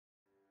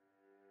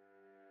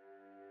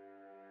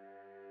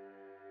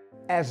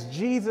As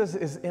Jesus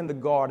is in the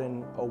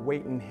garden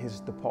awaiting his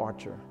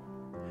departure,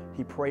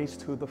 he prays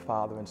to the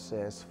Father and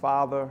says,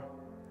 Father,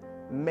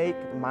 make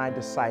my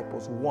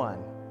disciples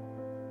one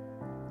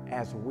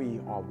as we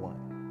are one.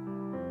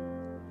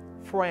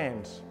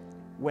 Friends,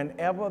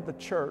 whenever the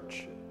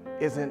church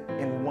isn't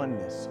in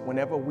oneness,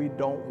 whenever we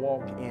don't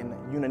walk in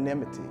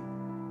unanimity,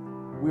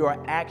 we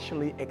are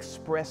actually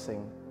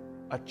expressing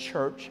a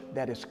church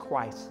that is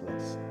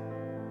Christless.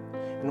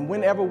 And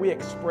whenever we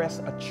express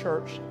a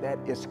church that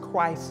is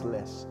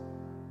Christless,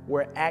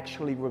 we're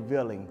actually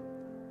revealing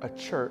a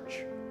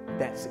church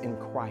that's in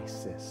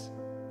crisis.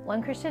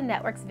 One Christian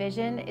Network's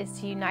vision is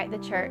to unite the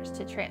church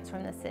to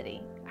transform the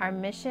city. Our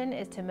mission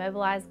is to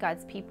mobilize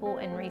God's people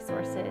and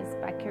resources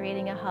by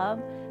creating a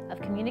hub of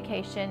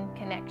communication,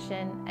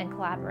 connection, and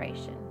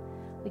collaboration.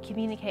 We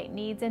communicate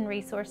needs and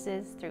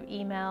resources through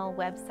email,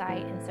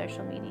 website, and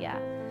social media.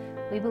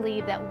 We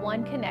believe that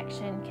one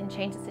connection can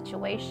change a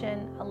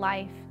situation, a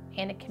life,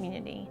 and a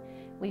community.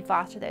 We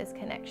foster those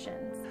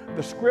connections.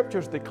 The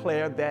scriptures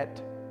declare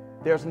that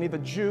there's neither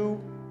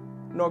Jew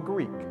nor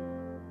Greek.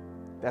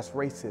 That's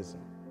racism.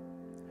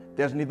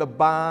 There's neither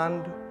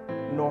bond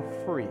nor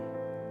free.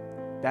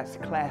 That's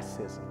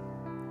classism.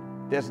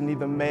 There's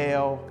neither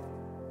male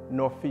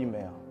nor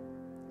female.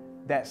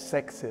 That's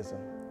sexism.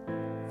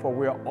 For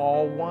we're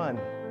all one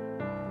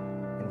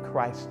in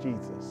Christ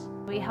Jesus.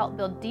 We help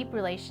build deep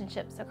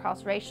relationships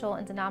across racial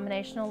and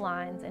denominational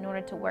lines in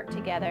order to work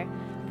together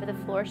for the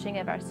flourishing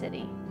of our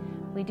city.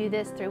 We do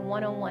this through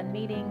one-on-one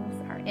meetings,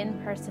 our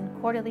in-person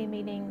quarterly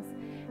meetings,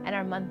 and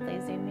our monthly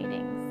Zoom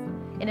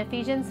meetings. In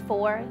Ephesians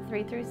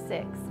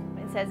 4:3-6,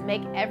 it says,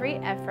 make every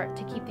effort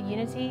to keep the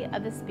unity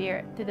of the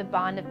Spirit through the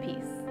bond of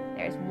peace.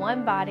 There is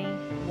one body,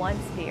 one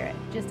Spirit,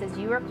 just as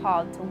you were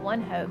called to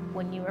one hope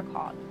when you were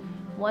called.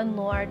 One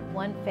Lord,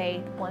 one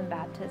faith, one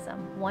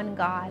baptism, one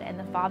God and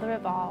the Father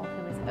of all,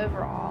 who is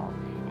over all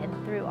and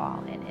through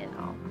all and in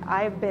all.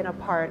 I've been a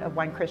part of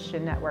One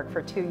Christian Network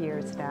for 2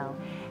 years now,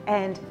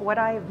 and what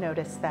I have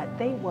noticed that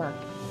they work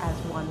as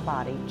one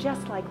body,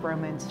 just like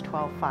Romans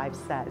 12:5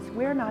 says.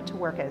 We're not to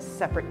work as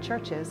separate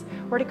churches,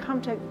 we're to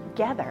come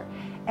together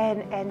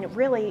and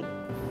really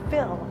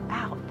fill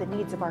out the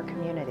needs of our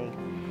community.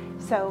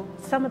 So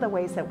some of the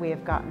ways that we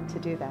have gotten to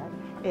do that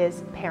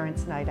is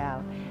Parents' Night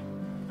Out.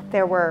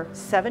 There were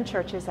 7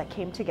 churches that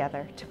came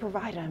together to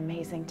provide an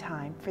amazing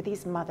time for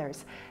these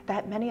mothers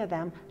that many of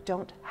them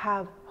don't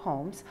have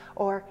homes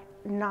or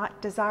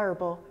not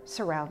desirable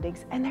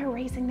surroundings, and they're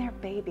raising their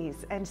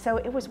babies. And so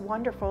it was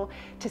wonderful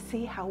to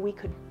see how we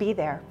could be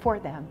there for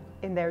them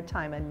in their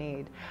time of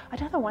need.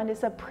 Another one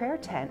is a prayer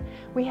tent.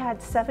 We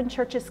had 7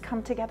 churches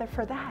come together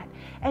for that.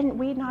 And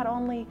we not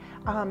only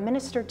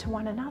ministered to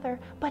one another,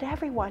 but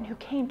everyone who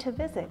came to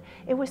visit.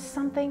 It was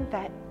something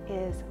that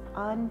is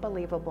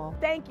unbelievable.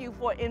 Thank you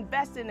for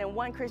investing in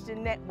One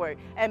Christian Network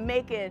and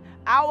making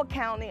our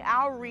county,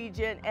 our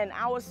region, and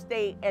our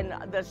state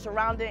and the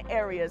surrounding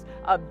areas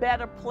a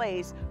better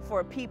place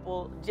for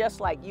people just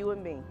like you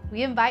and me.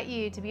 We invite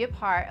you to be a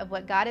part of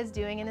what God is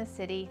doing in the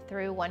city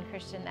through One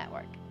Christian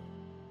Network.